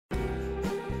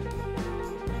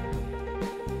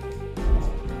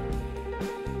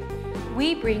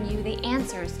we bring you the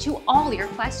answers to all your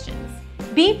questions.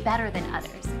 Be better than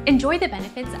others. Enjoy the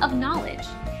benefits of knowledge.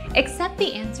 Accept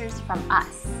the answers from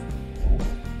us.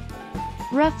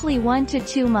 Roughly 1 to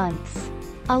 2 months.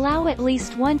 Allow at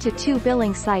least 1 to 2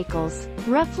 billing cycles,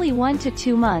 roughly 1 to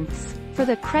 2 months, for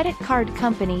the credit card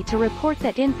company to report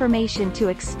that information to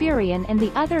Experian and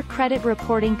the other credit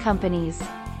reporting companies.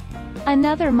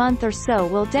 Another month or so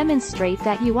will demonstrate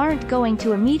that you aren't going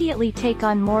to immediately take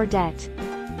on more debt.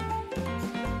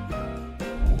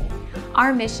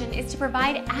 Our mission is to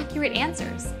provide accurate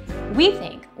answers. We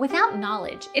think without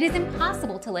knowledge, it is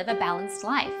impossible to live a balanced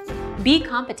life. Be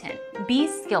competent, be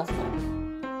skillful.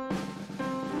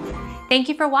 Thank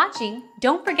you for watching.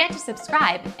 Don't forget to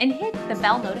subscribe and hit the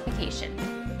bell notification.